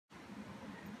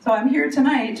So I'm here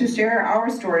tonight to share our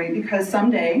story because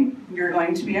someday you're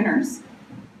going to be a nurse.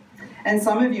 And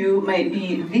some of you might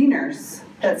be the nurse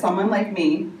that someone like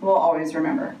me will always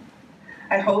remember.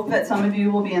 I hope that some of you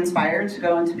will be inspired to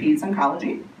go into peds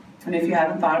oncology. And if you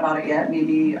haven't thought about it yet,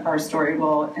 maybe our story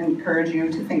will encourage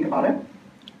you to think about it.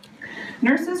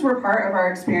 Nurses were part of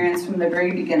our experience from the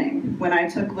very beginning. When I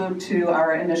took Luke to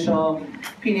our initial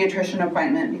pediatrician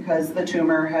appointment because the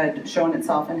tumor had shown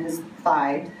itself in his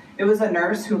thigh, it was a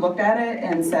nurse who looked at it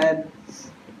and said,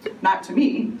 not to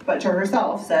me, but to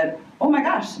herself, said, "Oh my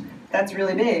gosh, that's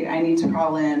really big. I need to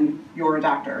call in your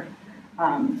doctor."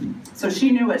 So she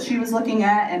knew what she was looking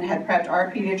at and had prepped our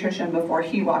pediatrician before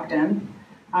he walked in,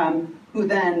 who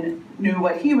then knew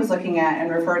what he was looking at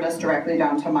and referred us directly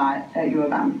down to Mott at U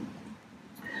of M.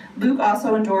 Luke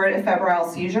also endured a febrile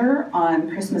seizure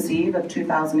on Christmas Eve of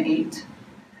 2008.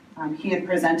 He had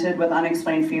presented with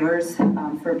unexplained fevers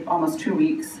for almost 2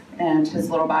 weeks, and his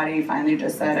little body finally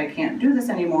just said, "I can't do this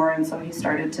anymore," and so he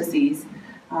started to seize.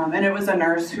 And it was a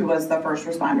nurse who was the first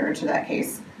responder to that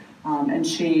case. And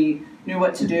she knew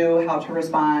what to do, how to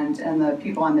respond, and the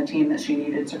people on the team that she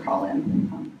needed to call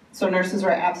in. So nurses were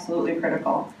absolutely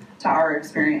critical to our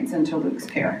experience and to Luke's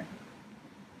care.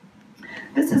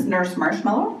 This is Nurse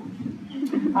Marshmallow.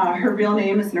 Her real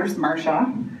name is Nurse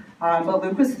Marcia, but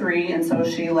Luke was 3, and so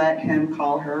she let him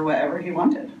call her whatever he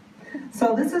wanted.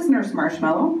 So this is Nurse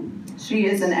Marshmallow. She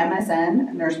is an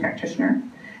MSN, nurse practitioner,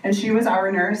 and she was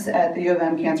our nurse at the U of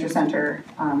M Cancer Center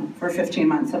for 15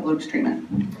 months of Luke's treatment.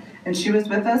 And she was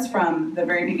with us from the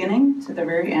very beginning to the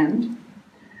very end.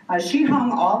 She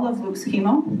hung all of Luke's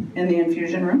chemo in the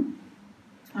infusion room.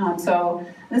 So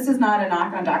this is not a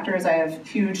knock on doctors. I have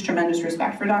huge, tremendous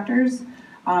respect for doctors,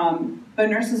 but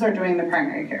nurses are doing the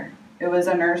primary care. It was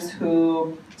a nurse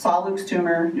who saw Luke's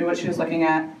tumor, knew what she was looking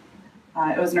at.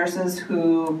 It was nurses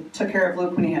who took care of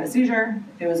Luke when he had a seizure.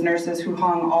 It was nurses who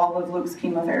hung all of Luke's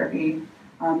chemotherapy,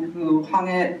 who hung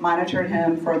it, monitored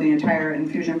him for the entire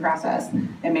infusion process,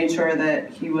 and made sure that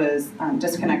he was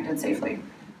disconnected safely.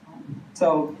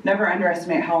 So never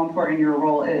underestimate how important your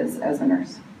role is as a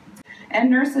nurse. And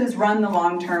nurses run the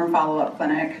long-term follow-up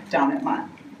clinic down at Mott.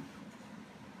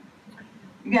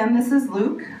 Again, this is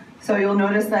Luke. So you'll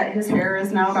notice that his hair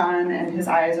is now gone and his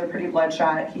eyes are pretty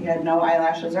bloodshot. He had no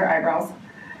eyelashes or eyebrows.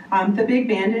 The big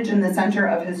bandage in the center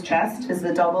of his chest is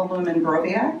the double lumen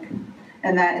Broviac,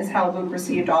 and that is how Luke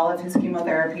received all of his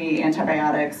chemotherapy,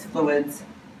 antibiotics, fluids.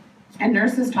 And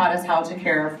nurses taught us how to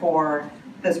care for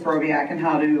this Broviac and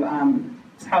how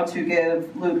to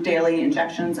give Luke daily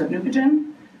injections of Neupogen.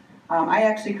 I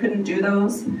actually couldn't do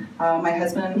those. My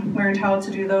husband learned how to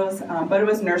do those, but it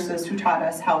was nurses who taught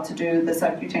us how to do the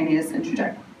subcutaneous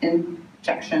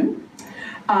injection.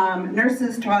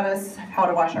 Nurses taught us how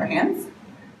to wash our hands.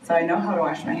 So I know how to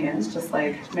wash my hands, just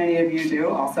like many of you do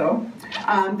also.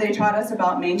 They taught us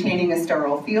about maintaining a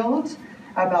sterile field,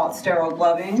 about sterile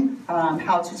gloving,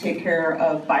 how to take care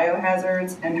of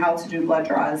biohazards, and how to do blood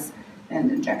draws and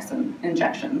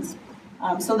injections.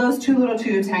 So those 2 little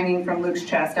tubes hanging from Luke's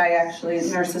chest,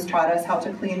 nurses taught us how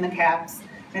to clean the caps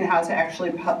and how to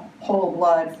actually pull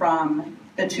blood from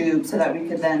the tube so that we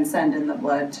could then send in the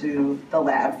blood to the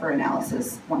lab for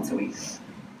analysis once a week.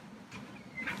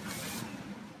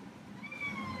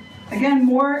 Again,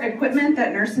 more equipment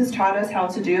that nurses taught us how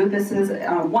to do. This is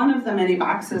one of the many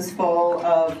boxes full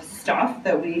of stuff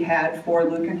that we had for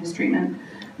Luke and his treatment.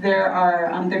 There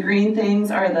are, the green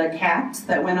things are the caps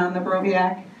that went on the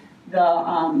Broviac.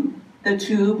 The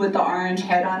tube with the orange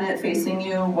head on it facing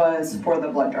you was for the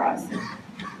blood draws.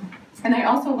 And I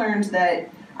also learned that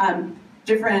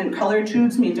different color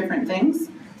tubes mean different things.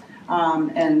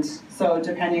 And so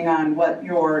depending on what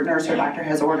your nurse or doctor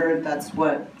has ordered, that's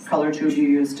what color tube you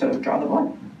use to draw the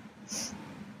blood.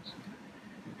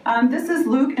 This is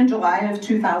Luke in July of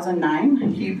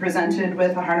 2009. He presented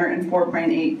with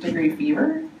 104.8 degree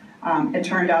fever. It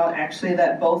turned out actually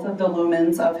that both of the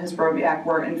lumens of his Broviac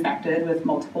were infected with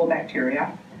multiple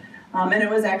bacteria. And it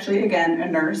was actually, again, a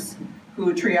nurse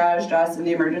who triaged us in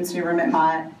the emergency room at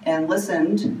Mott and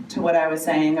listened to what I was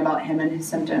saying about him and his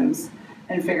symptoms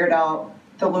and figured out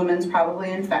the lumens probably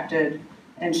infected,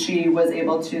 and she was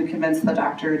able to convince the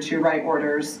doctor to write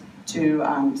orders to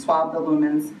swab the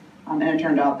lumens, and it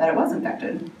turned out that it was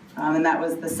infected. And that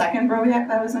was the second Broviac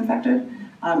that was infected.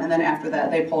 And then after that,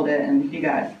 they pulled it and he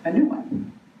got a new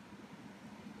one.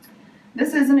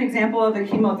 This is an example of a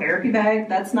chemotherapy bag.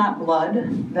 That's not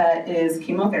blood, that is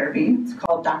chemotherapy. It's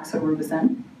called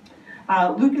doxorubicin.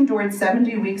 Luke endured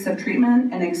 70 weeks of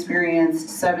treatment and experienced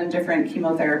 7 different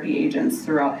chemotherapy agents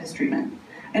throughout his treatment.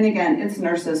 And again, it's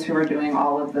nurses who are doing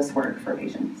all of this work for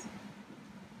patients.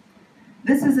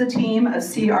 This is a team of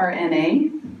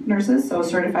CRNA nurses, so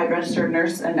certified registered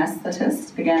nurse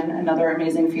anesthetist. Again, another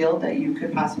amazing field that you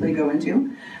could possibly go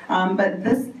into. But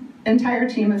this entire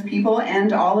team of people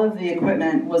and all of the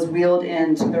equipment was wheeled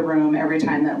into the room every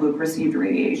time that Luke received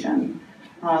radiation.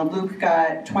 Luke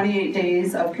got 28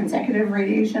 days of consecutive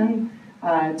radiation,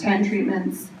 10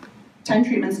 treatments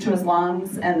to his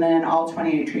lungs, and then all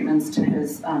 28 treatments to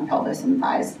his pelvis and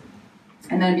thighs.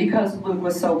 And then because Luke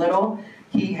was so little,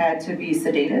 he had to be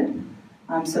sedated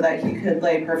so that he could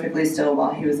lay perfectly still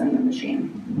while he was in the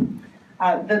machine.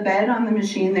 The bed on the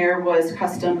machine there was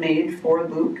custom made for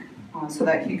Luke so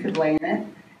that he could lay in it.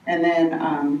 And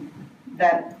then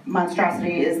that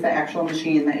monstrosity is the actual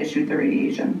machine that issued the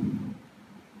radiation.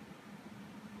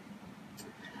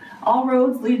 All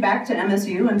roads lead back to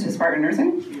MSU and to Spartan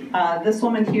Nursing. This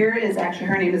woman here is actually,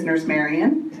 her name is Nurse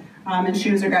Marion, and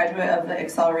she was a graduate of the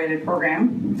accelerated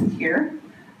program here.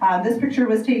 This picture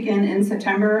was taken in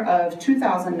September of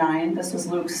 2009. This was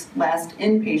Luke's last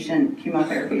inpatient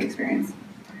chemotherapy experience.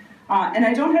 And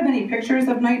I don't have any pictures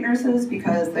of night nurses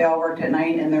because they all worked at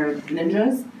night and they're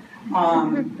ninjas.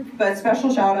 But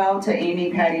special shout out to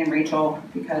Amy, Patty, and Rachel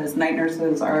because night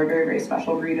nurses are a very, very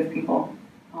special breed of people.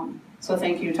 So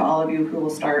thank you to all of you who will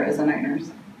start as a night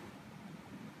nurse.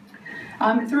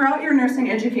 Throughout your nursing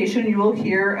education, you will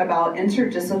hear about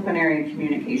interdisciplinary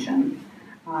communication.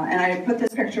 And I put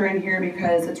this picture in here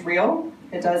because it's real.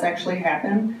 It does actually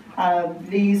happen.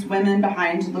 These women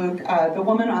behind Luke, the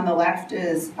woman on the left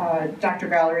is Dr.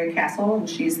 Valerie Castle, and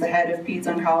she's the head of Peds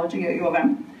Oncology at U of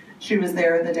M. She was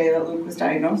there the day that Luke was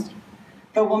diagnosed.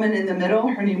 The woman in the middle,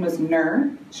 her name was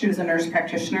Nur. She was a nurse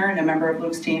practitioner and a member of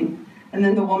Luke's team. And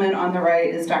then the woman on the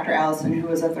right is Dr. Allison, who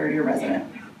was a third-year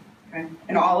resident. Okay?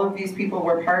 And all of these people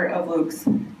were part of Luke's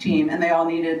team, and they all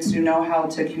needed to know how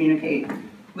to communicate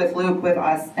with Luke, with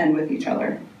us, and with each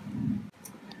other.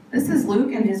 This is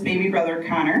Luke and his baby brother,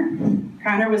 Connor.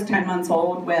 Connor was 10 months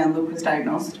old when Luke was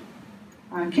diagnosed.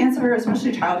 Cancer,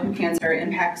 especially childhood cancer,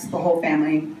 impacts the whole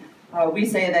family. We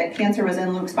say that cancer was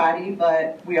in Luke's body,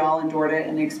 but we all endured it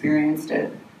and experienced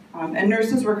it. And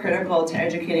nurses were critical to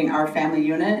educating our family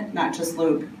unit, not just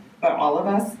Luke, but all of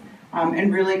us,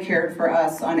 and really cared for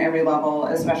us on every level,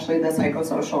 especially the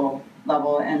psychosocial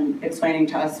level, and explaining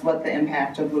to us what the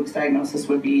impact of Luke's diagnosis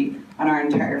would be on our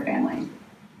entire family.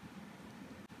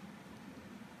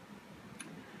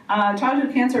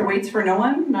 Childhood cancer waits for no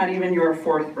one, not even your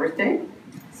 4th birthday.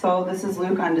 So this is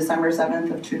Luke on December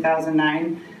 7th of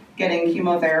 2009, getting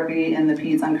chemotherapy in the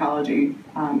Peds Oncology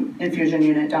infusion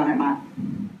unit down at Mott.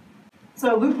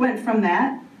 So Luke went from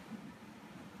that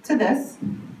to this.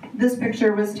 This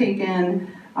picture was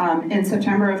taken in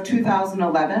September of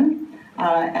 2011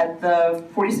 at the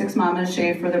 46 Mamas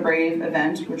Shave for the Brave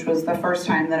event, which was the first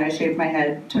time that I shaved my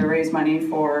head to raise money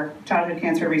for childhood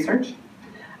cancer research.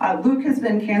 Luke has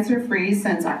been cancer-free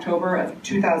since October of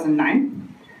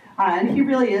 2009, and he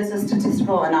really is a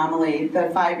statistical anomaly.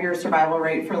 The 5-year survival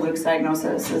rate for Luke's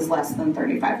diagnosis is less than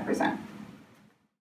 35%.